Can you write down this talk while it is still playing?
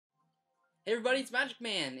Hey everybody, it's Magic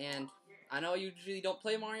Man, and I know I usually don't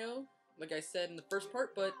play Mario, like I said in the first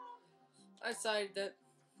part, but I decided that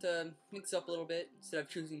to mix up a little bit. Instead of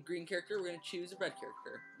choosing a green character, we're going to choose a red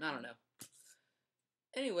character. I don't know.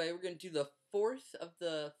 Anyway, we're going to do the fourth of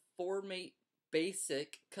the four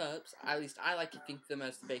basic cups. At least I like to think of them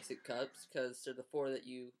as the basic cups, because they're the four that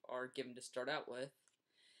you are given to start out with.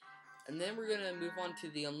 And then we're going to move on to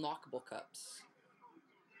the unlockable cups.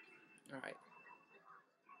 Alright.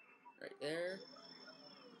 Right there.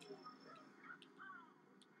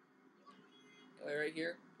 Right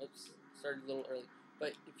here. Oops, started a little early.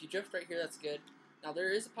 But if you drift right here, that's good. Now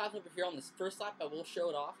there is a path over here on this first lap. I will show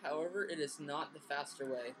it off. However, it is not the faster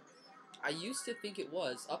way. I used to think it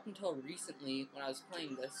was, up until recently when I was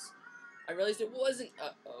playing this. I realized it wasn't.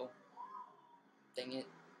 Uh-oh. Dang it.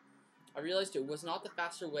 I realized it was not the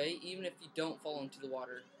faster way, even if you don't fall into the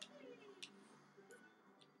water.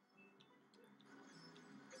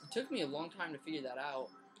 It took me a long time to figure that out,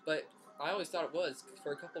 but I always thought it was,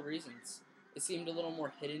 for a couple reasons. It seemed a little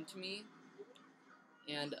more hidden to me,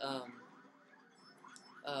 and, I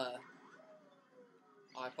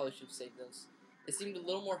probably should have saved those. It seemed a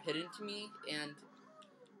little more hidden to me, and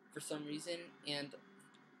for some reason, and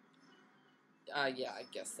yeah, I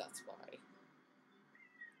guess that's why.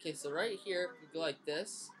 Okay, so right here, if you go like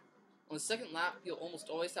this, on the second lap, you'll almost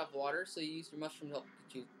always have water, so you use your mushroom to help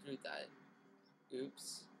get you through that.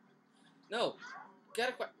 Oops. No!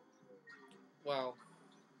 Gotta quit. Wow.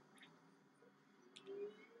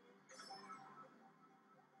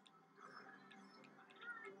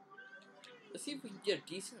 Let's see if we can get a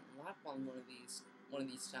decent lap on one of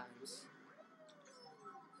these times.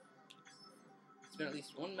 It's been at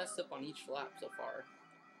least one mess up on each lap so far.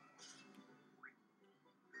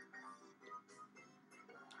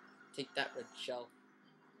 Take that, red shell.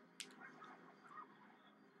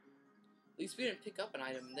 At least we didn't pick up an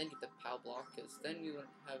item and then get the POW block, because then we wouldn't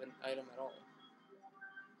have an item at all.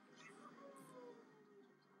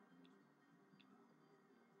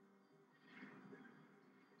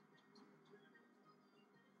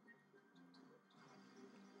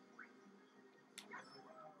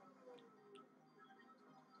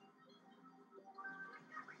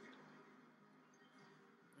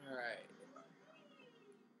 Alright.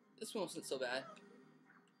 This one wasn't so bad.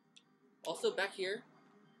 Also, back here,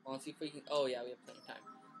 let's see if we can... Oh, yeah, we have plenty of time.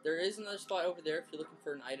 There is another spot over there if you're looking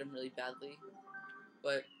for an item really badly.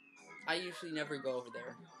 But I usually never go over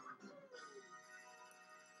there.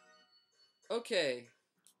 Okay.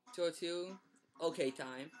 202. Okay,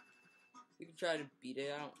 time. We can try to beat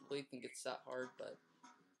it. I don't really think it's that hard, but...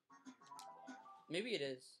 Maybe it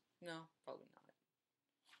is. No, probably not.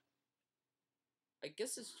 I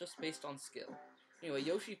guess it's just based on skill. Anyway,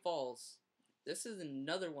 Yoshi Falls. This is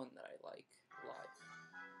another one that I like a lot.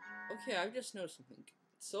 Okay, I've just noticed something.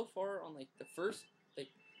 So far on, like, the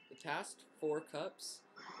past 4 cups,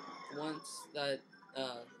 the ones that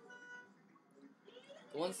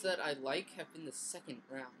I like have been the second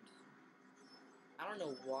round. I don't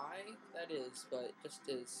know why that is, but it just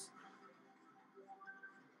is.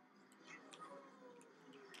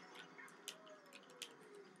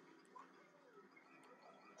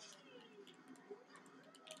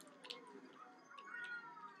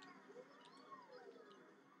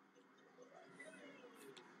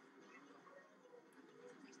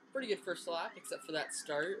 Pretty good first lap, except for that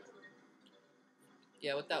start.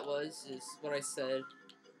 Yeah, what that was is what I said.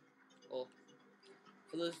 Well,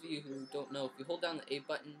 for those of you who don't know, if you hold down the A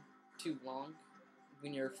button too long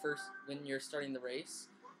when you're starting the race,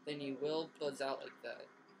 then you will buzz out like that.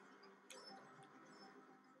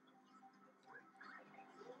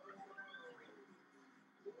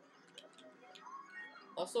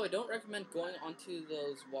 Also, I don't recommend going onto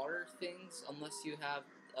those water things unless you have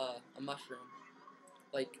a mushroom.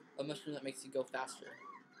 Like, a mushroom that makes you go faster.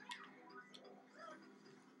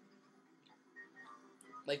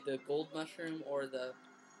 Like the gold mushroom or the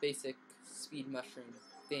basic speed mushroom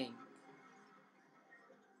thing.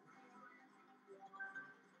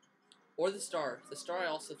 Or the star. The star I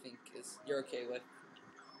also think you're okay with.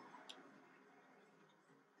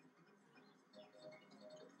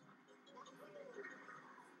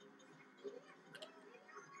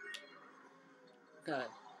 God,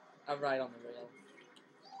 I'll ride on the rail.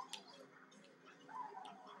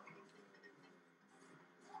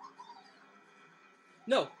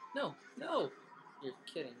 No, no, no! You're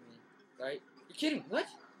kidding me, right? You're kidding! What?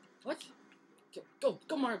 What?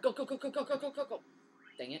 Go, Mario! Go, go, go, go, go, go, go, go, go!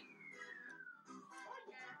 Dang it!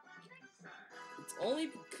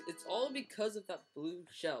 It's all because of that blue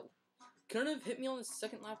shell. Couldn't have hit me on the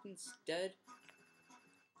second lap instead.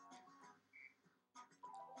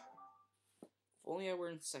 If only I were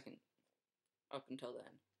in second. up until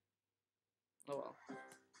then. Oh well.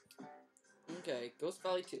 Okay, Ghost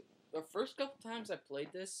Valley 2. The first couple times I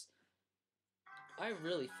played this, I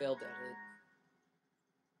really failed at it.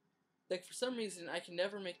 Like, for some reason, I can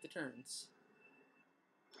never make the turns.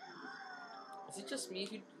 Is it just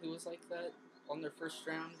me who was like that on their first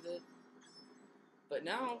round of it? But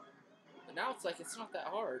now it's like, it's not that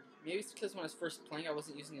hard. Maybe it's because when I was first playing, I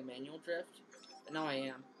wasn't using a manual drift, but now I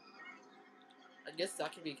am. I guess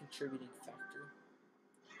that could be a contributing factor.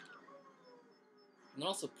 And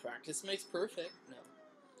also, practice makes perfect. No.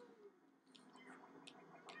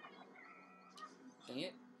 Dang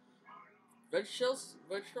it. Red shell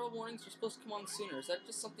warnings are supposed to come on sooner. Is that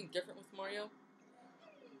just something different with Mario?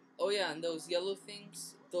 Oh yeah, and those yellow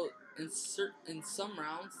things, though, in some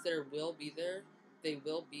rounds they will be there.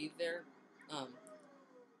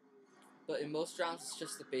 But in most rounds it's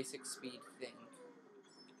just the basic speed thing.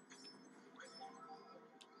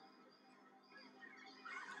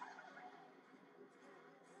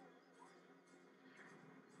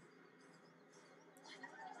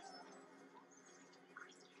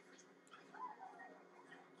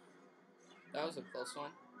 That was a close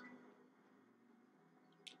one.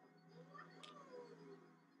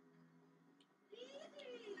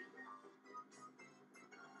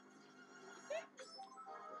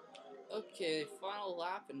 Okay, final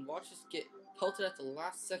lap, and watch us get pelted at the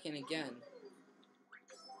last second again.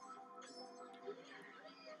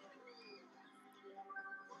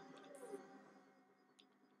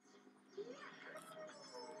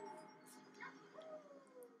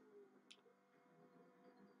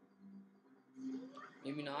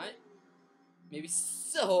 Maybe not. Maybe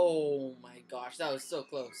so. Oh my gosh, that was so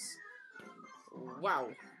close. Wow.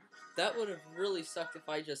 That would have really sucked if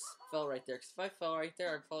I just fell right there. Because if I fell right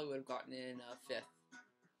there, I probably would have gotten in 5th.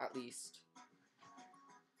 At least.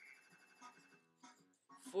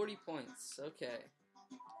 40 points. Okay.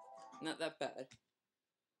 Not that bad.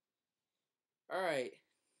 Alright.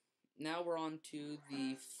 Now we're on to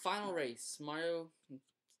the final race. Mario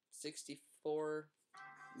 64...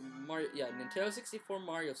 Nintendo 64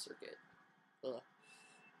 Mario Circuit. Ugh.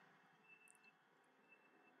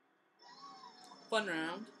 Fun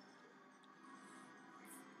round.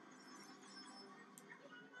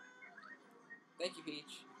 Thank you,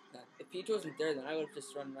 Peach. Nah, if Peach wasn't there, then I would have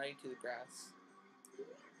just run right into the grass.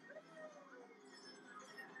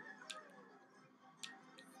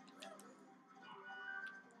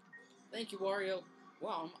 Thank you, Wario.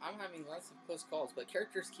 Wow, I'm having lots of close calls, but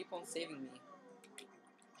characters keep on saving me.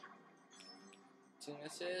 2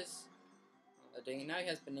 misses. Dang it, now he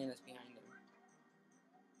has bananas behind him.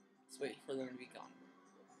 Let's wait for them to be gone.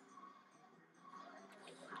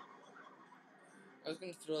 I was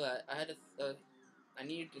gonna throw that. I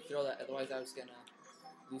needed to throw that, otherwise I was gonna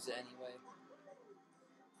lose it anyway.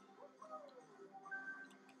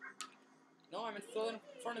 No, I'm gonna throw it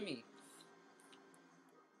in front of me.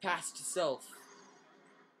 Pass to self.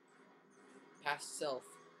 Pass to self.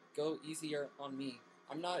 Go easier on me.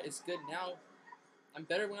 I'm not as good now. I'm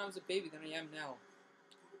better when I was a baby than I am now.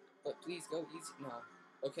 But please go easy. No.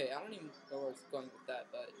 Okay, I don't even know where I was going with that,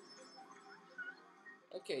 but...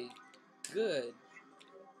 Okay, good.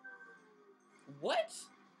 What?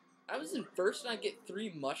 I was in first and I get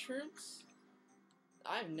 3 mushrooms?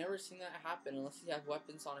 I've never seen that happen unless you have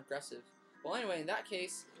weapons on aggressive. Well, anyway, in that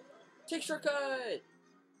case, take shortcut!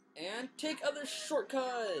 And take other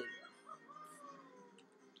shortcut!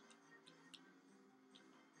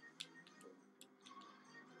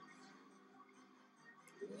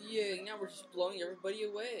 Yay, now we're just blowing everybody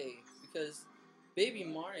away. Because Baby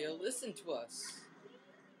Mario listened to us.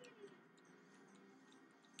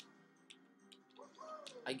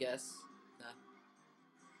 I guess. Nah.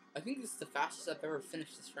 I think this is the fastest I've ever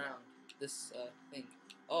finished this round. This, thing.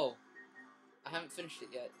 Oh. I haven't finished it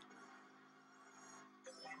yet.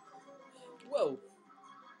 Whoa!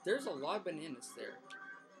 There's a lot of bananas there.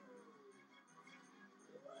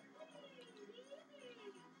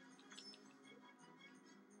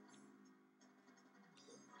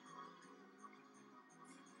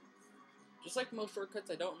 Just like most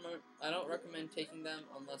shortcuts, I don't recommend taking them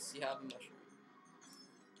unless you have a mushroom.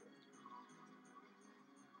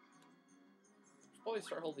 Should probably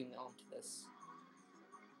start holding on to this.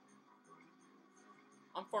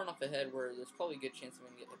 I'm far enough ahead where there's probably a good chance I'm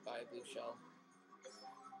gonna get hit by a blue shell.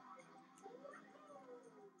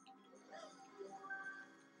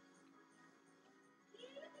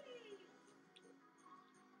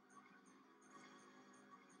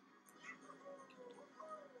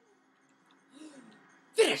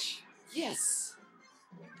 Finish! Yes!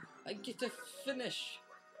 I get to finish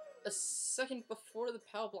a second before the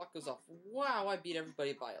power block goes off. Wow, I beat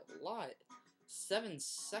everybody by a lot. 7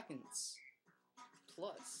 seconds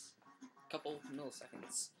plus a couple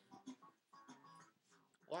milliseconds.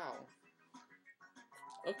 Wow.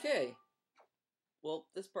 Okay. Well,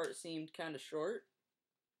 this part seemed kind of short.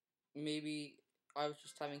 Maybe I was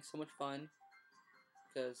just having so much fun.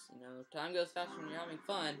 Because, you know, time goes faster when you're having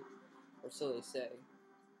fun. Or so they say.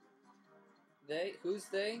 They? Who's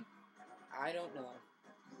they? I don't know.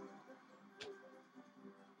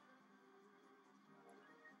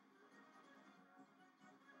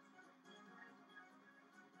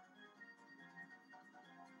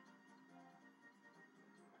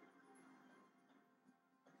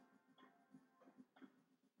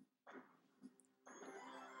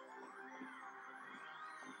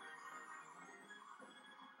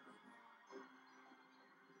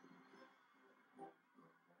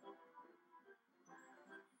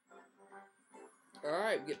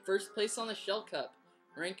 Alright, we get first place on the Shell Cup.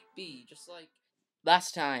 Rank B, just like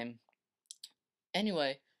last time.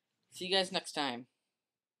 Anyway, see you guys next time.